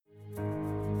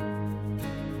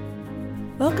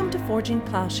Welcome to Forging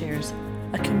Plowshares,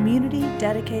 a community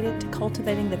dedicated to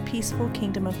cultivating the peaceful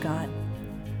kingdom of God.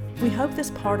 We hope this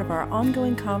part of our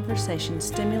ongoing conversation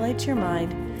stimulates your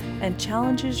mind and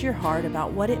challenges your heart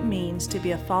about what it means to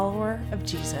be a follower of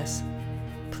Jesus.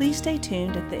 Please stay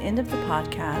tuned at the end of the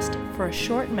podcast for a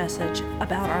short message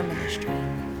about our ministry.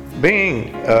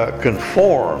 Being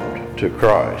conformed to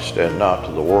Christ and not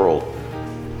to the world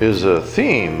is a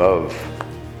theme of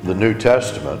the New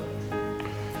Testament.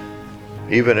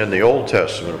 Even in the Old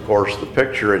Testament, of course, the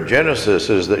picture in Genesis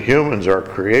is that humans are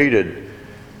created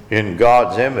in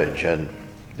God's image, and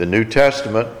the New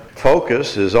Testament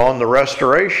focus is on the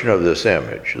restoration of this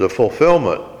image, the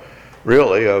fulfillment,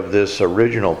 really, of this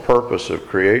original purpose of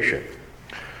creation.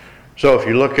 So if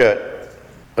you look at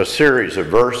a series of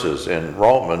verses in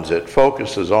Romans, it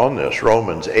focuses on this.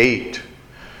 Romans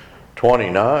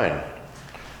 8:29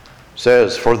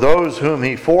 says, "For those whom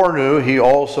he foreknew, he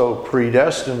also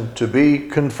predestined to be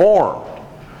conformed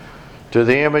to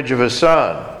the image of his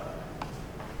Son."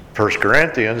 1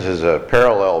 Corinthians is a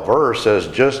parallel verse, says,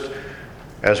 "Just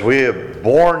as we have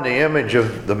borne the image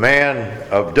of the man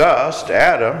of dust,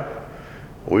 Adam,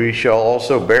 we shall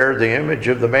also bear the image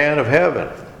of the man of heaven,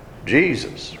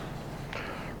 Jesus."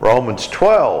 Romans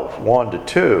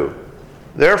 12:1-2.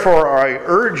 "Therefore I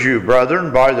urge you,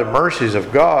 brethren, by the mercies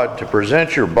of God, to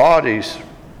present your bodies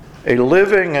a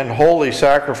living and holy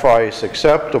sacrifice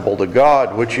acceptable to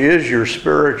God, which is your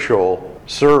spiritual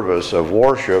service of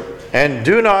worship. And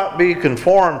do not be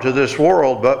conformed to this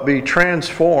world, but be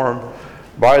transformed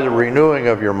by the renewing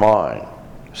of your mind,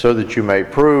 so that you may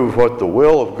prove what the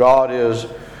will of God is,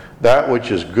 that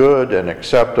which is good and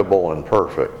acceptable and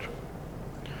perfect."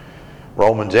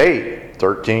 Romans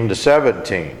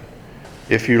 8:13-17.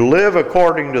 "If you live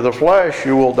according to the flesh,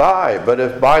 you will die. But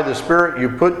if by the Spirit you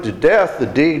put to death the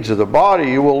deeds of the body,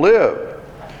 you will live.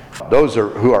 Those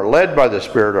who are led by the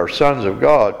Spirit are sons of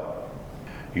God.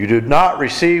 You did not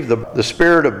receive the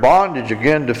spirit of bondage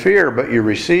again to fear, but you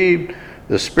received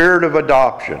the Spirit of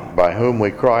adoption, by whom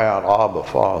we cry out, Abba,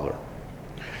 Father."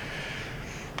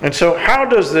 And so how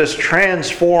does this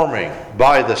transforming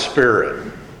by the Spirit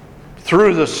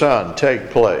through the Son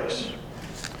take place?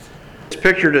 It's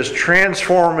pictured as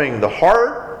transforming the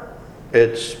heart.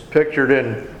 It's pictured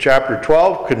in chapter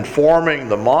 12, conforming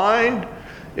the mind.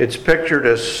 It's pictured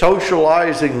as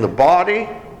socializing the body.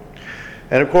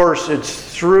 And of course,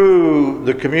 it's through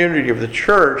the community of the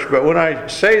church. But when I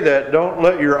say that, don't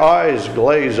let your eyes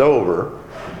glaze over.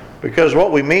 Because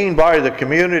what we mean by the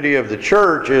community of the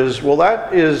church is, well,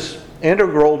 that is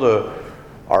integral to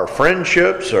our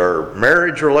friendships, our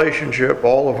marriage relationship,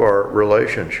 all of our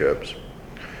relationships.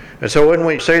 And so when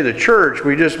we say the church,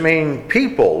 we just mean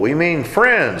people, we mean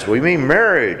friends, we mean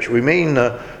marriage, we mean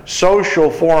the social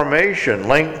formation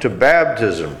linked to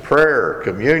baptism, prayer,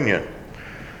 communion,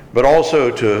 but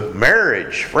also to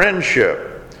marriage,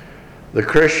 friendship, the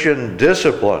Christian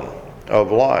discipline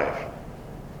of life.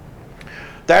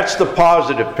 That's the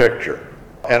positive picture.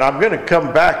 And I'm going to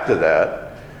come back to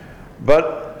that,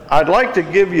 but I'd like to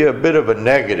give you a bit of a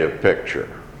negative picture.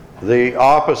 The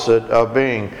opposite of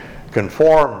being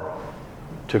conformed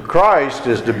to Christ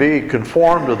is to be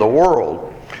conformed to the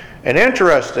world. And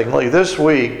interestingly, this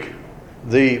week,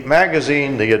 the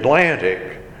magazine The Atlantic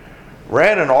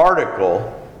ran an article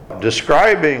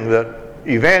describing that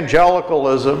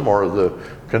evangelicalism, or the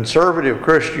conservative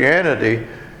Christianity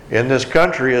in this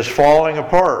country, is falling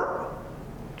apart.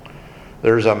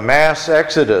 There's a mass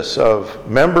exodus of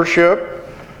membership,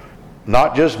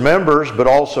 not just members, but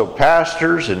also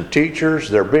pastors and teachers.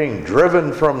 They're being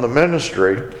driven from the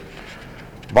ministry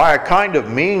by a kind of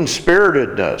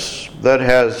mean-spiritedness that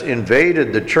has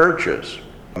invaded the churches.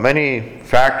 Many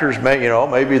factors,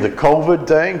 maybe the COVID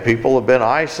thing, people have been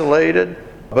isolated.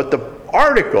 But the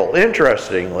article,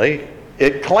 interestingly,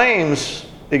 it claims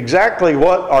exactly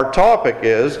what our topic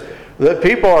is, that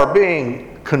people are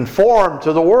being conformed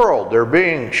to the world. They're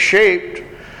being shaped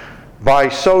by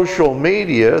social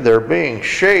media. They're being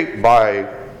shaped by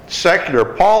secular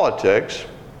politics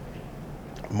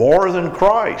more than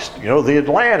Christ. The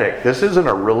Atlantic, this isn't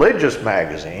a religious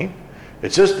magazine.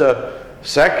 It's just a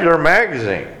secular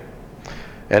magazine.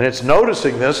 And it's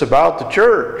noticing this about the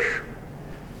church.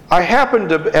 I happened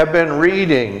to have been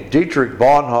reading Dietrich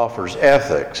Bonhoeffer's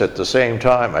Ethics at the same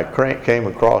time I came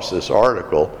across this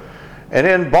article. And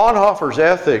in Bonhoeffer's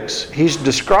Ethics, he's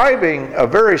describing a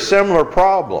very similar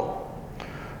problem.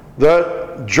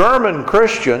 The German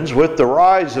Christians, with the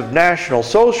rise of National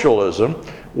Socialism,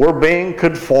 were being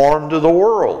conformed to the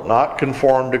world, not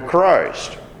conformed to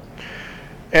Christ.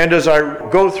 And as I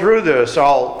go through this,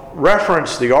 I'll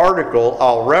reference the article,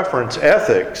 I'll reference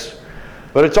Ethics,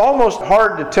 But it's almost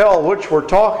hard to tell which we're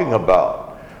talking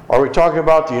about. Are we talking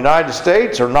about the United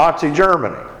States or Nazi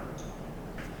Germany?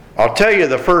 I'll tell you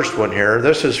the first one here.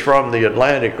 This is from the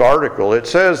Atlantic article. It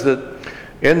says that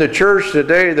in the church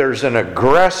today there's an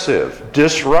aggressive,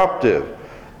 disruptive,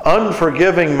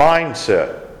 unforgiving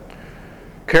mindset,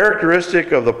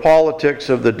 characteristic of the politics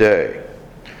of the day.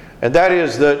 And that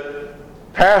is that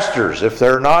pastors, if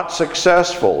they're not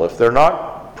successful, if they're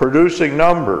not producing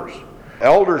numbers,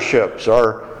 elderships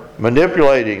are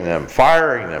manipulating them,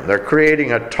 firing them. They're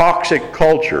creating a toxic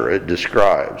culture, it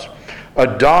describes. A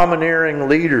domineering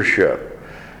leadership.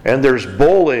 And there's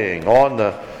bullying on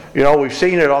the, we've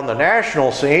seen it on the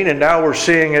national scene, and now we're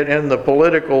seeing it in the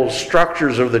political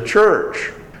structures of the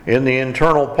church, in the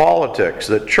internal politics.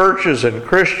 That churches and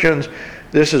Christians,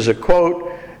 this is a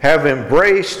quote, have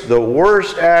embraced the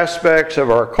worst aspects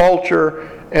of our culture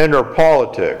and our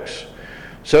politics,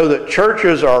 so that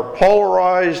churches are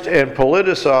polarized and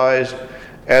politicized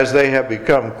as they have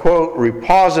become, quote,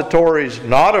 repositories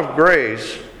not of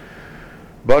grace,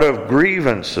 but of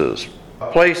grievances,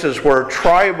 places where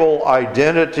tribal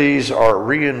identities are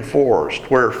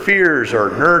reinforced, where fears are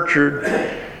nurtured,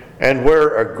 and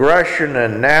where aggression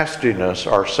and nastiness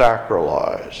are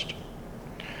sacralized.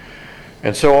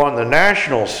 And so on the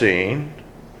national scene,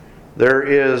 there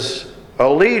is a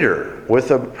leader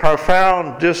with a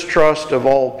profound distrust of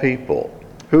all people,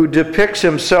 who depicts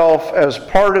himself as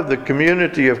part of the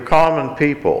community of common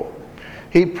people.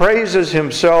 He praises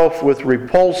himself with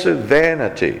repulsive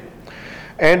vanity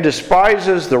and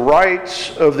despises the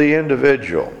rights of the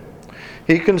individual.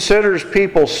 He considers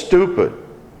people stupid,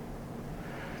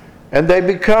 and they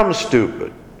become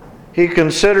stupid. He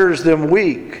considers them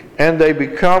weak, and they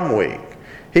become weak.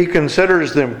 He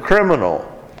considers them criminal,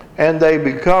 and they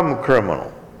become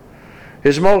criminal.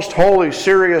 His most holy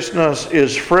seriousness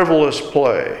is frivolous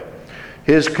play.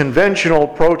 His conventional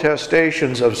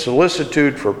protestations of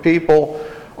solicitude for people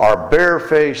are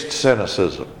barefaced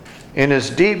cynicism. In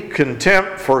his deep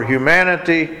contempt for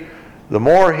humanity, the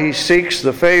more he seeks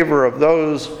the favor of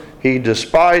those he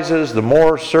despises, the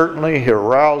more certainly he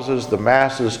arouses the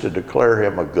masses to declare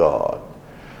him a god.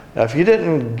 Now, if you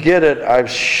didn't get it, I've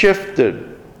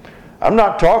shifted. I'm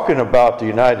not talking about the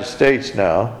United States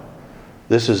now.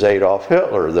 This is Adolf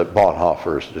Hitler that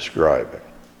Bonhoeffer is describing.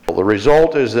 The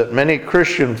result is that many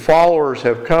Christian followers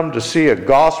have come to see a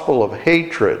gospel of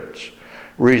hatreds,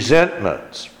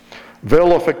 resentments,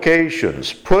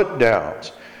 vilifications,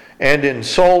 put-downs, and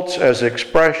insults as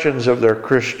expressions of their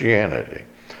Christianity,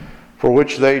 for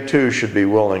which they too should be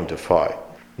willing to fight.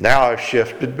 Now I've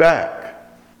shifted back.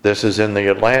 This is in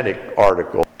the Atlantic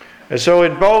article. And so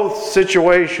in both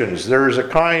situations, there's a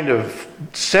kind of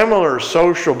similar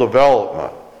social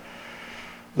development.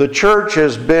 The church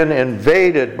has been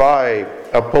invaded by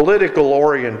a political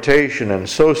orientation and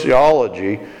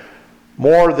sociology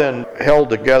more than held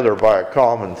together by a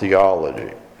common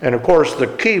theology. And of course, the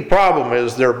key problem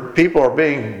is people are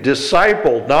being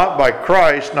discipled not by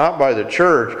Christ, not by the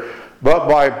church, but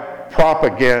by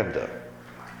propaganda.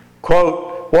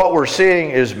 Quote, what we're seeing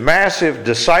is massive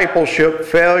discipleship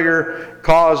failure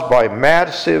caused by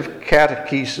massive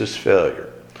catechesis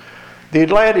failure. The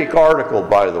Atlantic article,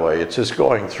 by the way, it's just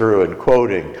going through and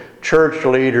quoting church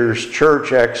leaders,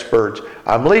 church experts.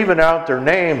 I'm leaving out their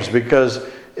names because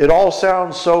it all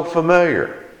sounds so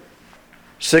familiar.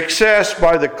 Success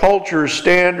by the culture's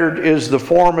standard is the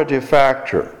formative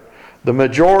factor. The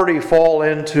majority fall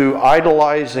into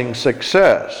idolizing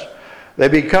success. They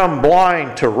become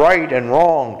blind to right and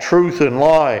wrong, truth and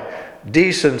lie,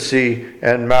 decency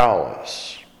and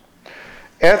malice.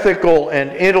 Ethical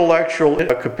and intellectual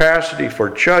capacity for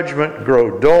judgment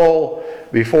grow dull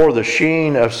before the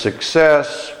sheen of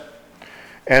success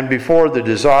and before the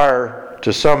desire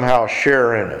to somehow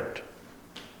share in it.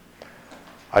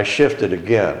 I shifted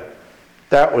again.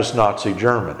 That was Nazi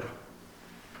Germany.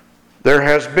 There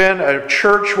has been a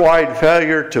church-wide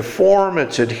failure to form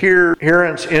its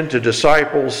adherents into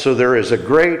disciples, so there is a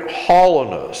great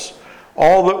hollowness.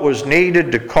 All that was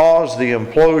needed to cause the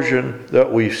implosion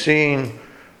that we've seen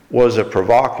was a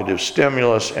provocative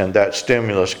stimulus, and that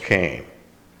stimulus came.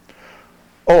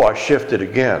 Oh, I shifted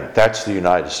again. That's the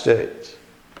United States.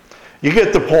 You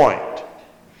get the point.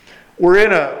 We're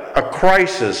in a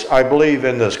crisis, I believe,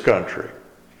 in this country.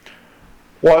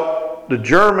 What the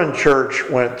German church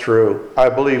went through, I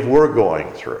believe we're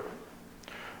going through.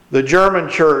 The German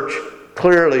church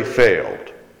clearly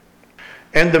failed.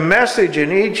 And the message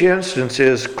in each instance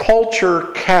is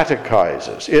culture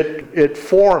catechizes. It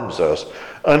forms us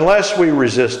unless we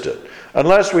resist it.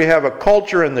 Unless we have a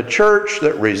culture in the church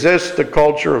that resists the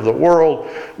culture of the world,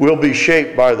 we'll be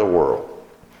shaped by the world.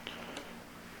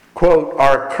 quote,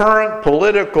 "Our current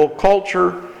political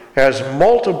culture has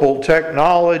multiple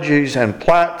technologies and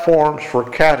platforms for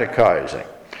catechizing.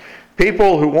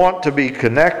 People who want to be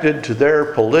connected to their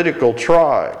political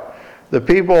tribe, the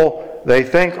people they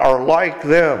think are like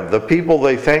them, the people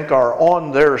they think are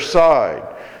on their side,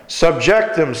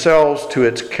 subject themselves to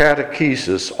its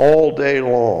catechesis all day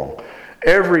long,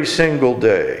 every single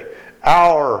day,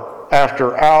 hour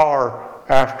after hour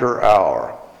after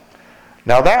hour."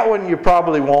 Now that one you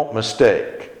probably won't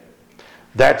mistake.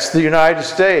 That's the United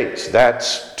States.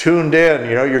 That's tuned in.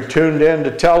 You're tuned in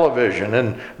to television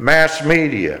and mass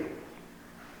media.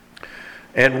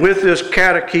 And with this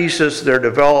catechesis, there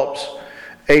develops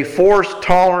a forced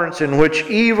tolerance in which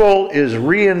evil is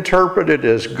reinterpreted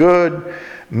as good,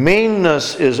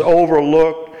 meanness is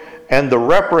overlooked, and the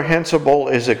reprehensible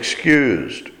is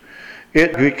excused.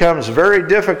 It becomes very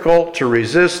difficult to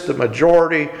resist the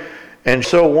majority, and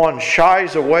so one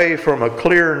shies away from a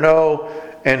clear no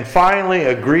and finally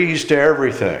agrees to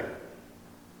everything.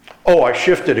 Oh, I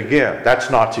shifted again.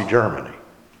 That's Nazi Germany.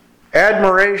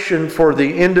 Admiration for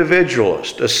the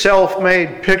individualist, a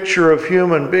self-made picture of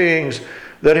human beings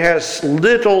that has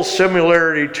little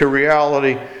similarity to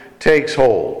reality, takes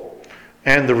hold,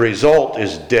 and the result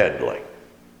is deadly.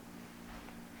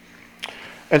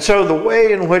 And so the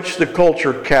way in which the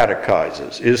culture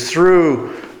catechizes is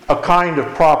through a kind of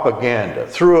propaganda,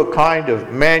 through a kind of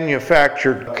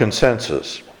manufactured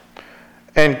consensus.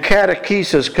 And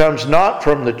catechesis comes not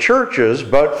from the churches,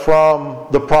 but from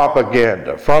the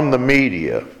propaganda, from the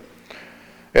media.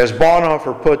 As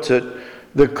Bonhoeffer puts it,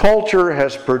 the culture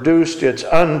has produced its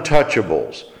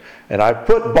untouchables. And I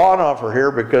put Bonhoeffer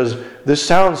here because this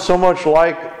sounds so much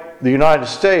like the United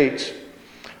States.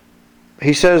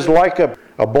 He says, like a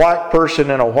black person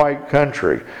in a white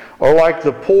country, or like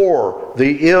the poor,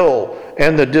 the ill,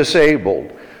 and the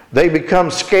disabled. They become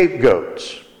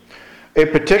scapegoats. A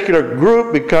particular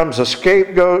group becomes a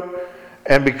scapegoat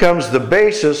and becomes the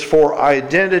basis for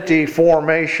identity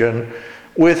formation,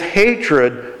 with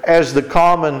hatred as the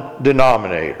common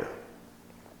denominator.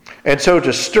 And so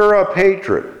to stir up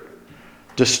hatred,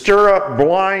 to stir up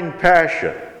blind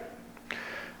passion,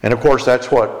 and of course that's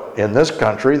what in this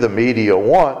country the media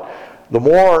want. The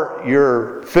more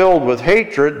you're filled with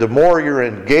hatred, the more you're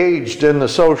engaged in the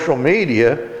social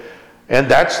media, and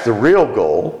that's the real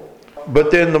goal. But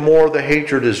then the more the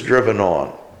hatred is driven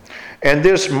on. And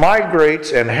this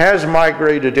migrates and has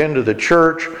migrated into the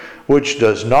church, which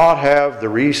does not have the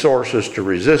resources to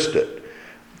resist it,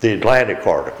 the Atlantic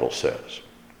article says.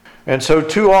 And so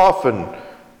too often,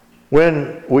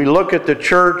 when we look at the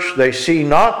church, they see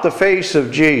not the face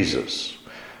of Jesus,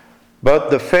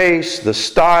 but the face, the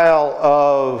style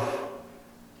of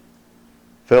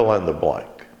fill in the blank.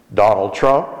 Donald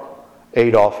Trump,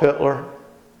 Adolf Hitler.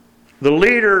 The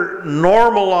leader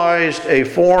normalized a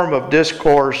form of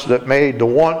discourse that made the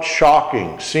once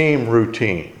shocking seem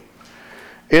routine.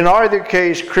 In either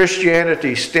case,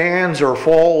 Christianity stands or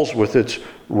falls with its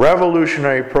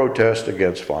revolutionary protest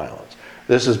against violence.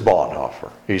 This is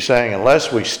Bonhoeffer. He's saying,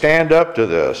 unless we stand up to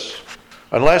this,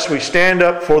 unless we stand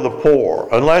up for the poor,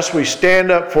 unless we stand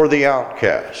up for the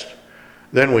outcast,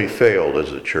 then we failed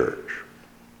as a church.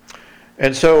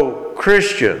 And so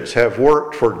Christians have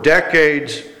worked for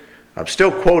decades, I'm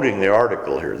still quoting the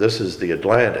article here, this is the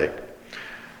Atlantic,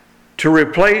 to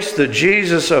replace the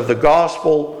Jesus of the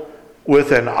gospel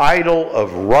with an idol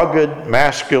of rugged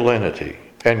masculinity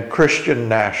and Christian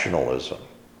nationalism.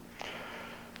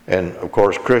 And of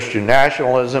course, Christian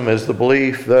nationalism is the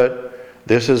belief that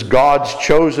this is God's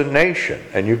chosen nation,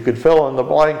 and you could fill in the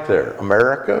blank there.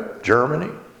 America,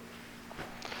 Germany.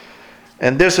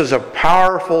 And this is a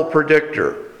powerful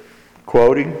predictor,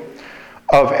 quoting,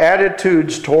 of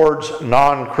attitudes towards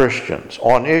non-Christians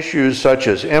on issues such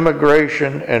as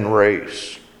immigration and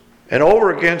race. And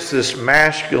over against this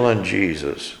masculine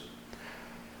Jesus,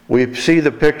 we see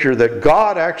the picture that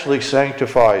God actually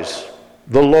sanctifies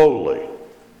the lowly,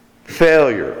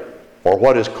 failure, or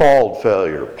what is called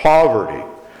failure, poverty,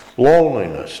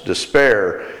 loneliness,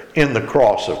 despair, in the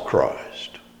cross of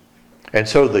Christ. And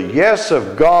so the yes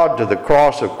of God to the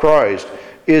cross of Christ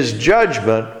is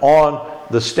judgment on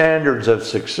the standards of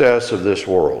success of this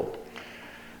world.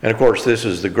 And of course, this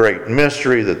is the great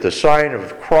mystery that the sign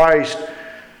of Christ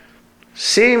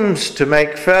seems to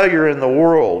make failure in the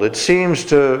world. It seems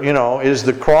to, is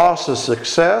the cross a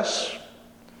success?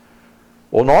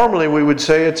 Well, normally we would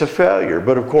say it's a failure,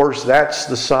 but of course that's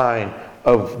the sign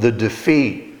of the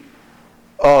defeat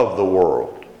of the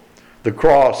world. The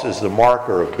cross is the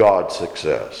marker of God's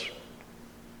success.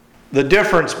 The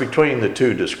difference between the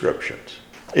two descriptions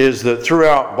is that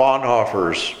throughout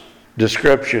Bonhoeffer's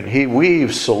description, he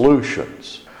weaves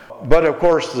solutions. But of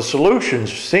course, the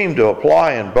solutions seem to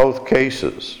apply in both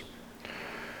cases.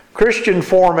 Christian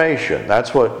formation,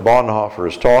 that's what Bonhoeffer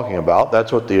is talking about.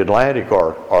 That's what the Atlantic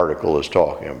article is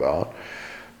talking about.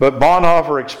 But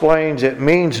Bonhoeffer explains it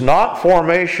means not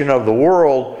formation of the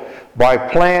world by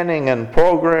planning and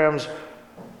programs,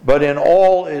 but in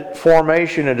all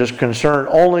formation it is concerned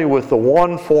only with the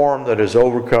one form that has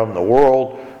overcome the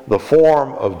world, the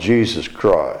form of Jesus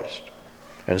Christ.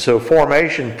 And so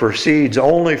formation proceeds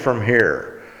only from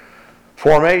here.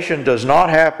 Formation does not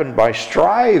happen by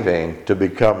striving to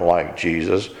become like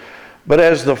Jesus, but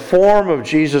as the form of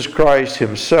Jesus Christ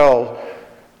himself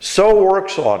so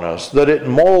works on us that it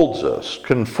molds us,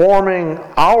 conforming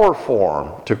our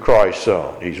form to Christ's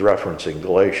own. He's referencing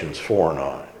Galatians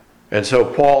 4:9. And so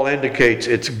Paul indicates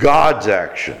it's God's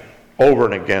action over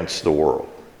and against the world.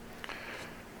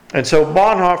 And so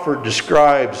Bonhoeffer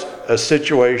describes a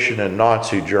situation in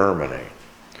Nazi Germany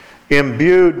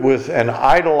imbued with an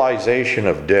idolization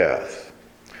of death.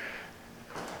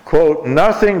 Quote,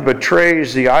 "Nothing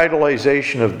betrays the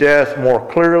idolization of death more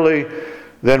clearly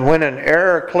than when an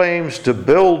era claims to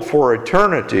build for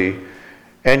eternity,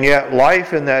 and yet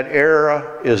life in that era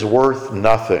is worth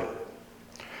nothing.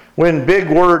 When big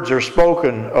words are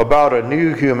spoken about a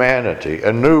new humanity,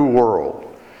 a new world,"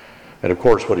 and of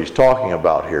course what he's talking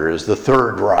about here is the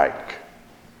Third Reich,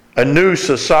 a new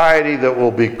society that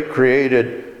will be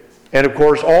created, and of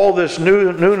course all this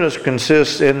newness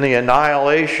consists in the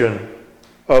annihilation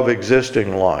of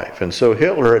existing life. And so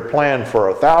Hitler had planned for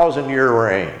a 1,000-year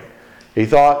reign. He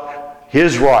thought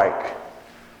his Reich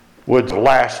would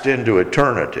last into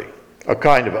eternity, a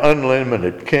kind of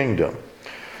unlimited kingdom.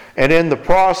 And in the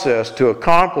process, to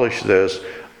accomplish this,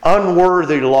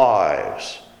 unworthy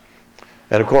lives.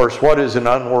 And of course, what is an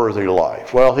unworthy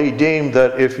life? Well, he deemed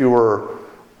that if you were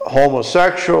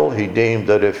homosexual, he deemed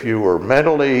that if you were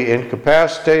mentally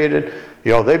incapacitated,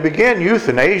 they began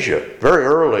euthanasia very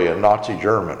early in Nazi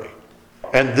Germany.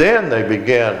 And then they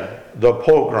began the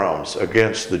pogroms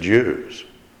against the Jews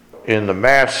in the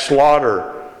mass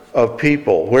slaughter of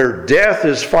people where death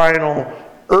is final,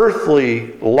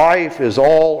 earthly life is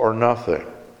all or nothing.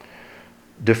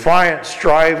 Defiant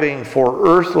striving for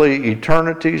earthly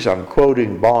eternities, I'm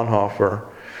quoting Bonhoeffer,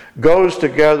 goes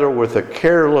together with a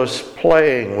careless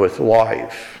playing with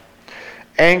life,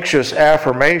 anxious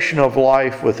affirmation of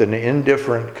life with an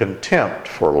indifferent contempt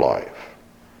for life.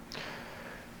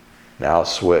 Now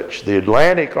switch. The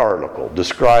Atlantic article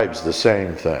describes the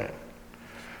same thing.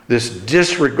 This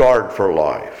disregard for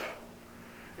life.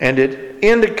 And it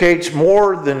indicates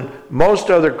more than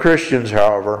most other Christians,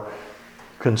 however,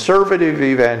 conservative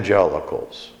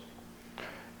evangelicals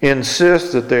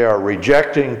insist that they are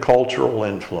rejecting cultural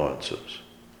influences,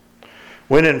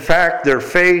 when in fact their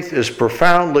faith is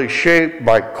profoundly shaped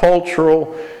by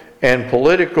cultural and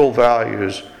political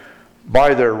values,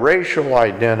 by their racial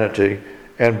identity,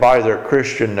 and by their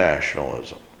Christian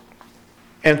nationalism.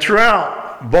 And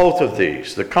throughout both of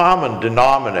these, the common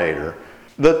denominator,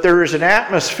 that there is an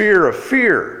atmosphere of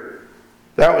fear.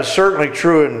 That was certainly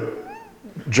true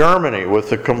in Germany with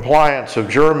the compliance of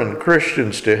German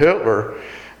Christians to Hitler,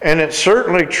 and it's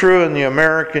certainly true in the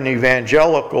American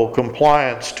evangelical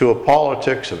compliance to a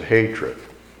politics of hatred.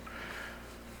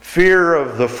 Fear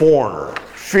of the foreigner,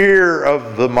 fear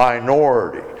of the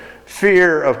minority,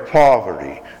 fear of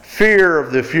poverty, fear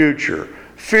of the future,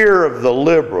 fear of the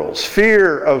liberals,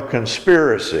 fear of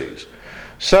conspiracies,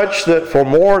 such that for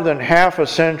more than half a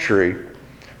century,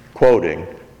 quoting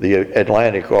the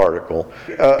Atlantic article,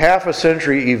 half a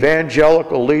century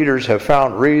evangelical leaders have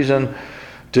found reason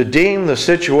to deem the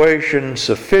situation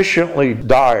sufficiently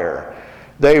dire.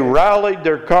 They rallied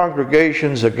their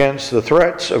congregations against the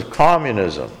threats of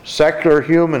communism, secular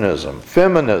humanism,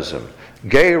 feminism,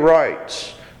 gay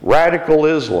rights, radical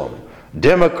Islam,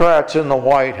 Democrats in the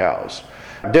White House,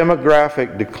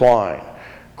 demographic decline,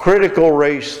 critical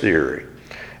race theory,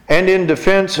 and in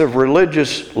defense of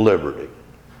religious liberty.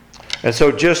 And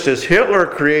so just as Hitler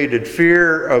created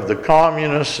fear of the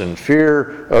communists and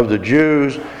fear of the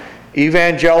Jews,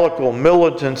 evangelical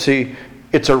militancy,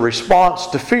 it's a response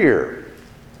to fear.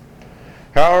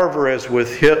 However, as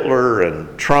with Hitler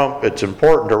and Trump, it's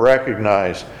important to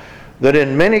recognize that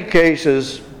in many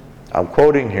cases, I'm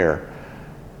quoting here,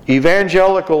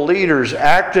 evangelical leaders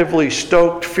actively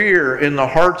stoked fear in the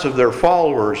hearts of their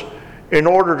followers in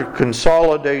order to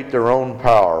consolidate their own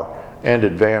power and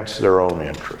advance their own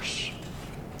interests.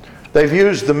 They've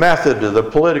used the method, the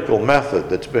political method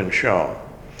that's been shown.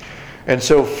 And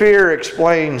so fear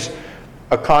explains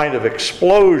a kind of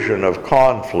explosion of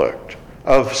conflict,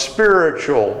 of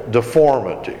spiritual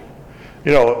deformity.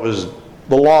 It was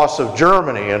the loss of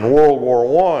Germany in World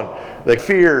War I They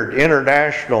feared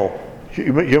international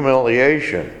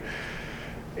humiliation.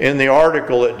 In the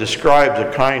article, it describes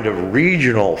a kind of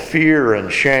regional fear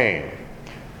and shame.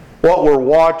 What we're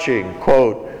watching,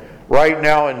 quote, right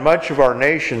now in much of our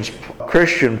nation's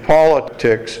Christian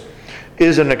politics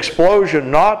is an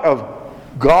explosion not of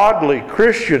godly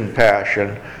Christian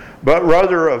passion, but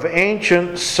rather of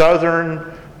ancient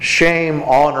Southern shame,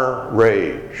 honor,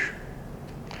 rage.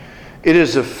 It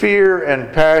is a fear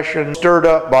and passion stirred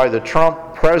up by the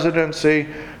Trump presidency,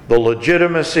 the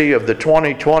legitimacy of the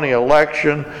 2020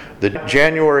 election, the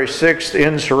January 6th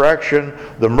insurrection,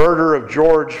 the murder of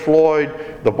George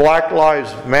Floyd, the Black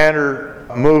Lives Matter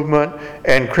movement,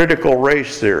 and critical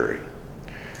race theory,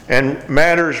 and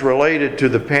matters related to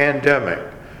the pandemic,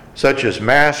 such as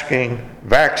masking,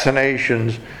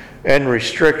 vaccinations, and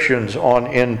restrictions on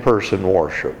in-person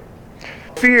worship.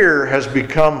 Fear has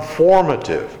become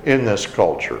formative in this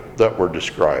culture that we're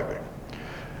describing.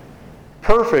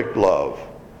 Perfect love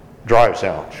drives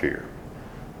out fear.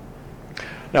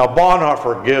 Now,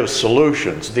 Bonhoeffer gives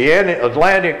solutions. The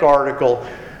Atlantic article,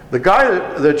 the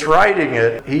guy that's writing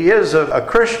it, he is a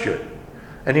Christian.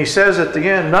 And he says at the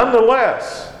end,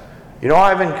 nonetheless,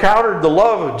 I've encountered the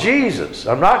love of Jesus.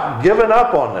 I'm not giving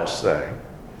up on this thing.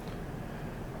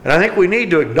 And I think we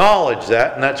need to acknowledge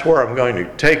that, and that's where I'm going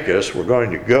to take us. We're going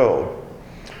to go.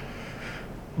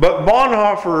 But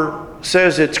Bonhoeffer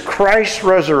says it's Christ's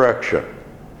resurrection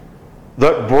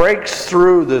that breaks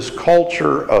through this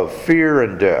culture of fear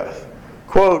and death.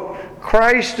 Quote,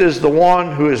 Christ is the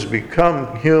one who has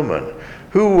become human,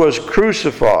 who was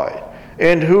crucified,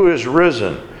 and who is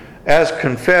risen, as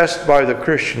confessed by the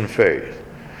Christian faith.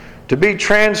 To be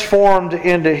transformed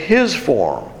into his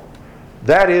form,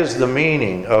 that is the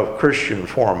meaning of Christian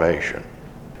formation.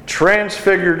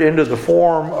 Transfigured into the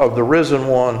form of the risen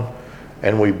one,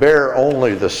 and we bear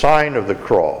only the sign of the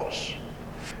cross.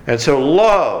 And so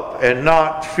love and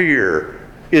not fear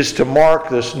is to mark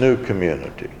this new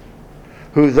community,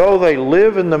 who though they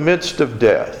live in the midst of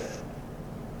death,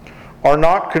 are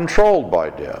not controlled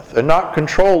by death and not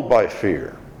controlled by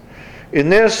fear. In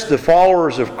this, the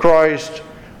followers of Christ,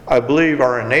 I believe,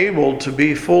 are enabled to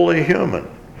be fully human,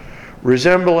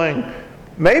 resembling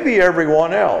maybe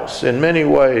everyone else in many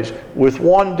ways, with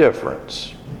one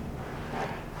difference.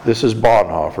 This is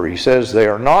Bonhoeffer. He says, they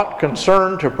are not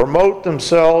concerned to promote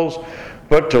themselves,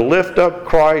 but to lift up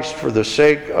Christ for the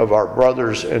sake of our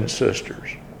brothers and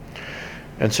sisters.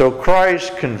 And so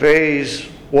Christ conveys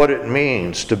what it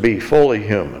means to be fully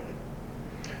human.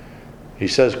 He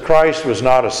says Christ was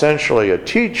not essentially a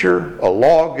teacher, a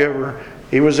lawgiver.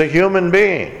 He was a human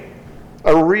being,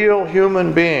 a real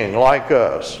human being like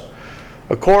us.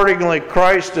 Accordingly,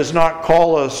 Christ does not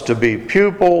call us to be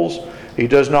pupils. He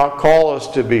does not call us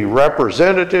to be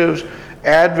representatives,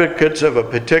 advocates of a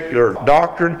particular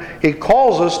doctrine. He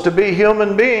calls us to be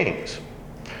human beings,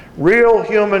 real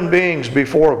human beings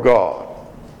before God.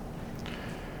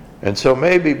 And so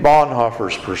maybe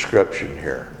Bonhoeffer's prescription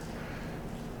here.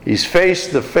 He's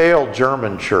faced the failed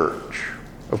German church.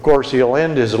 Of course, he'll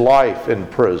end his life in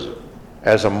prison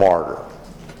as a martyr.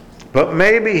 But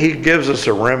maybe he gives us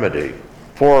a remedy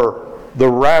for the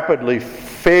rapidly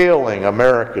failing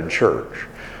American church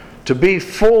to be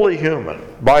fully human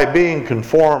by being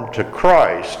conformed to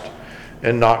Christ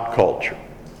and not culture.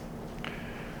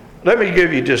 Let me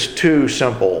give you just two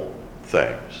simple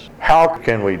things. How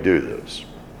can we do this?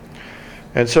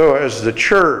 And so as the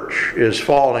church is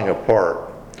falling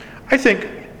apart, I think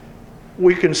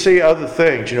we can see other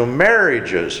things.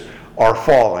 Marriages are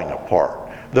falling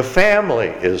apart. The family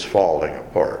is falling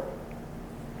apart.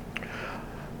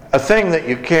 A thing that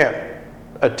you can't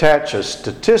attach a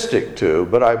statistic to,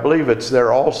 but I believe it's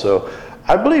there also.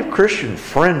 I believe Christian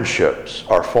friendships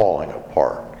are falling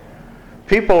apart.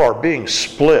 People are being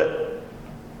split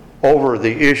over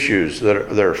the issues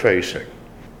that they're facing.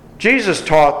 Jesus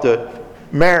taught that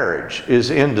marriage is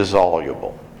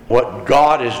indissoluble. What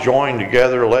God has joined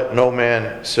together, let no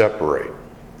man separate.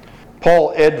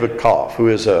 Paul Edvikoff, who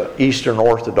is an Eastern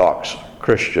Orthodox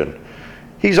Christian,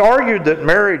 he's argued that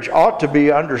marriage ought to be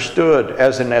understood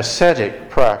as an ascetic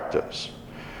practice.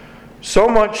 So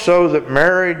much so that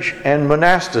marriage and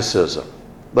monasticism,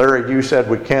 Larry, you said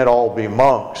we can't all be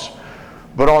monks,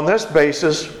 but on this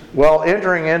basis,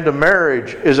 entering into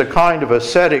marriage is a kind of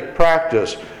ascetic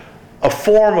practice, a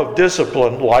form of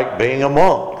discipline like being a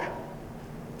monk,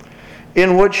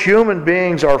 in which human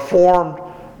beings are formed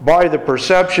by the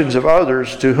perceptions of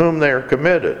others to whom they are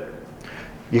committed.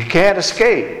 You can't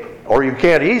escape, or you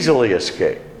can't easily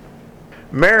escape.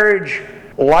 Marriage,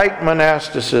 like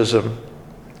monasticism,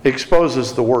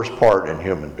 exposes the worst part in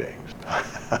human beings.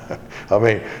 I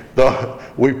mean,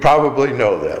 we probably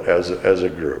know that as a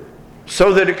group.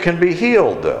 So that it can be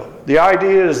healed, though. The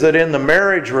idea is that in the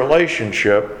marriage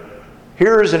relationship,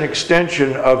 here is an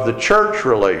extension of the church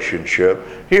relationship.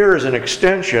 Here is an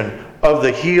extension of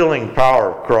the healing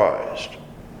power of Christ.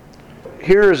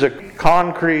 Here is a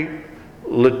concrete,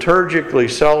 liturgically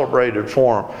celebrated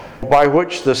form by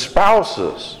which the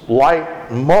spouses,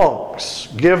 like monks,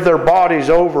 give their bodies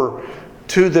over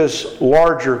to this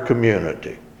larger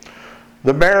community.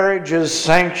 The marriage is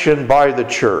sanctioned by the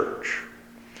church.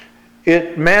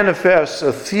 It manifests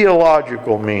a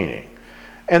theological meaning.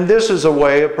 And this is a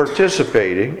way of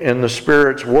participating in the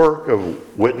Spirit's work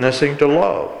of witnessing to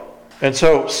love. And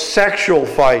so, sexual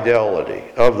fidelity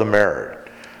of the married,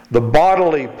 the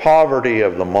bodily poverty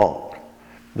of the monk,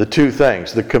 the two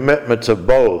things, the commitments of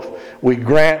both. We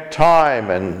grant time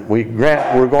and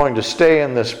we're going to stay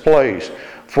in this place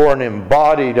for an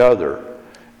embodied other.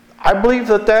 I believe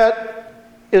that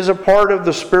is a part of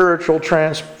the spiritual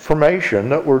transformation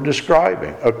that we're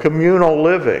describing, a communal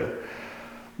living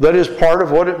that is part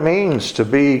of what it means to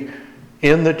be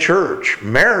in the church.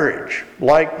 Marriage,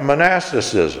 like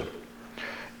monasticism,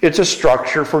 it's a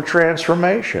structure for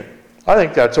transformation. I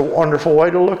think that's a wonderful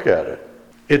way to look at it.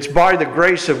 It's by the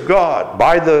grace of God,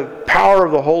 by the power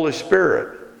of the Holy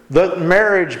Spirit, that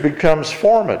marriage becomes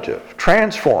formative,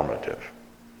 transformative.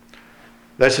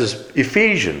 This is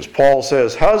Ephesians. Paul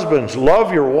says, "Husbands,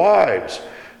 love your wives,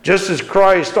 just as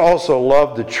Christ also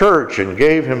loved the church and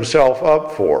gave himself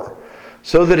up for her,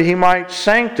 so that he might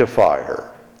sanctify her."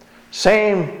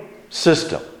 Same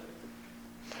system.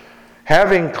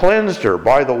 Having cleansed her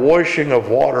by the washing of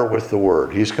water with the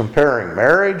word. He's comparing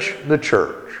marriage, the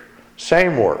church.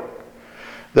 Same work.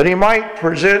 That he might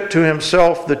present to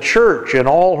himself the church in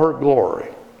all her glory,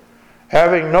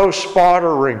 having no spot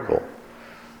or wrinkle.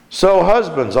 So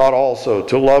husbands ought also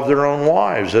to love their own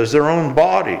wives as their own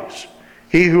bodies.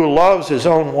 He who loves his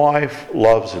own wife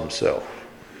loves himself.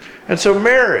 And so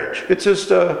marriage, it's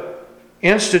just an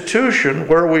institution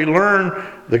where we learn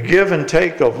the give and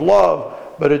take of love,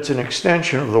 but it's an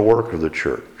extension of the work of the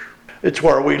church. It's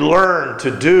where we learn to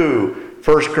do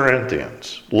 1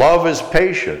 Corinthians. Love is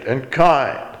patient and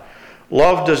kind.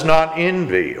 Love does not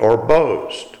envy or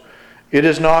boast. It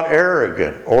is not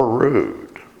arrogant or rude.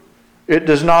 It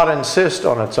does not insist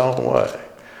on its own way.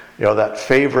 You know, that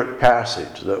favorite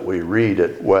passage that we read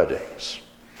at weddings.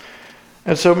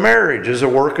 And so marriage is a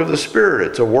work of the Spirit.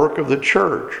 It's a work of the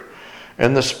church.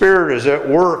 And the Spirit is at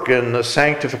work in the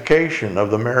sanctification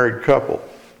of the married couple.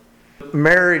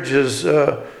 Marriage is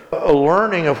a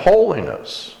learning of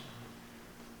holiness.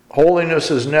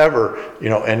 Holiness is never,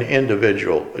 an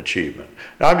individual achievement.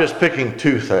 Now, I'm just picking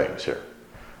two things here.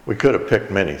 We could have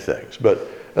picked many things. But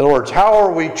in other words, how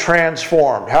are we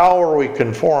transformed? How are we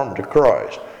conformed to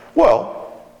Christ?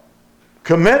 Well,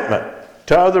 commitment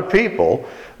to other people.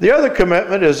 The other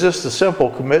commitment is just the simple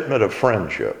commitment of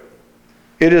friendship.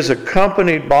 It is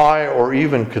accompanied by or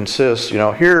even consists,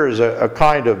 here is a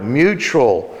kind of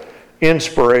mutual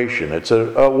inspiration. It's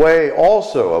a way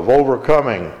also of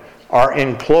overcoming our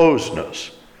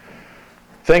enclosedness.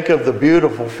 Think of the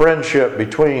beautiful friendship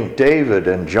between David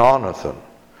and Jonathan.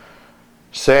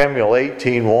 Samuel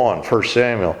 18:1, 1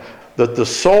 Samuel, that the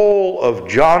soul of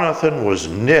Jonathan was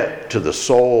knit to the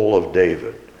soul of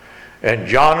David, and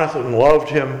Jonathan loved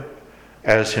him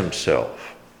as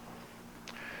himself.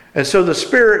 And so the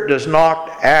Spirit does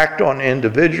not act on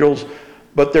individuals,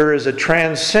 but there is a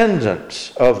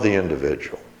transcendence of the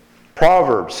individual.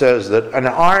 Proverbs says that an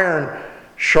iron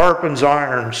sharpens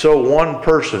iron, so one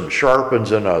person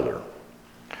sharpens another.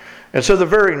 And so the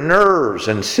very nerves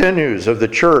and sinews of the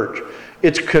church,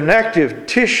 its connective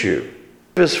tissue,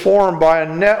 is formed by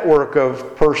a network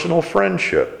of personal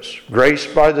friendships,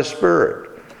 graced by the Spirit.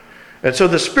 And so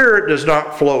the Spirit does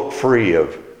not float free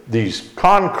of these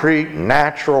concrete,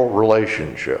 natural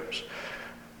relationships.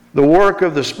 The work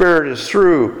of the Spirit is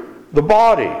through the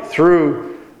body,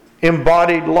 through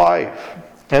embodied life.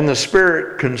 And the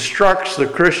Spirit constructs the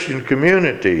Christian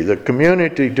community, the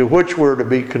community to which we're to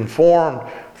be conformed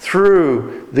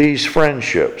through these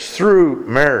friendships, through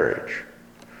marriage.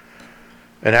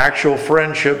 And actual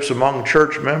friendships among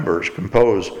church members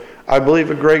compose, I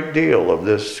believe, a great deal of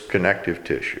this connective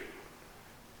tissue.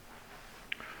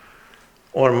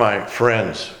 One of my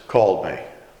friends called me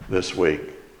this week.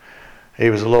 He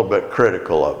was a little bit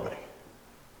critical of me.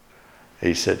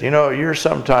 He said, you're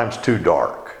sometimes too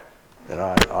dark. And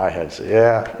I had said,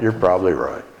 yeah, you're probably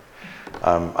right.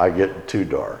 I get too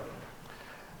dark.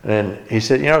 And he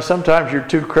said, sometimes you're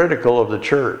too critical of the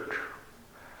church.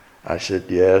 I said,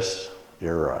 yes,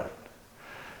 you're right.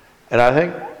 And I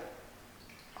think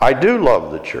I do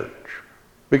love the church.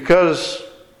 because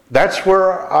that's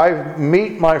where I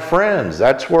meet my friends.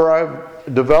 That's where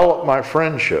I've developed my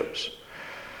friendships.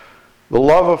 The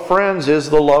love of friends is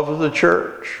the love of the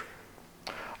church.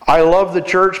 I love the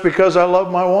church because I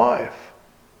love my wife.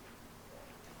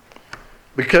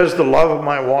 Because the love of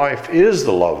my wife is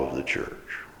the love of the church.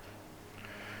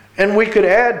 And we could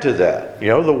add to that,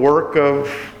 the work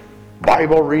of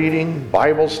Bible reading,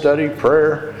 Bible study,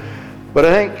 prayer. But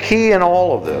I think key in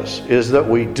all of this is that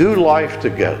we do life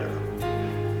together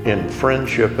in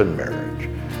friendship and marriage.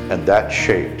 And that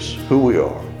shapes who we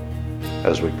are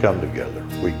as we come together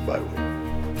week by week.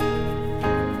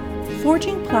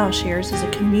 Forging Plowshares is a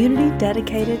community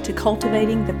dedicated to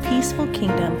cultivating the peaceful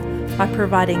kingdom by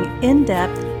providing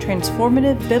in-depth,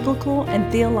 transformative biblical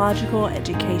and theological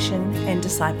education and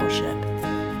discipleship.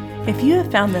 If you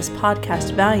have found this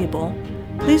podcast valuable,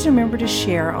 please remember to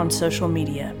share on social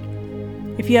media.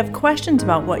 If you have questions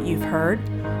about what you've heard,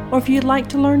 or if you'd like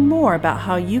to learn more about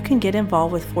how you can get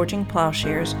involved with Forging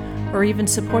Plowshares or even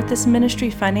support this ministry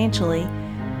financially,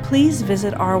 please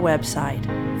visit our website,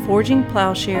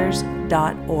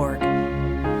 forgingplowshares.org.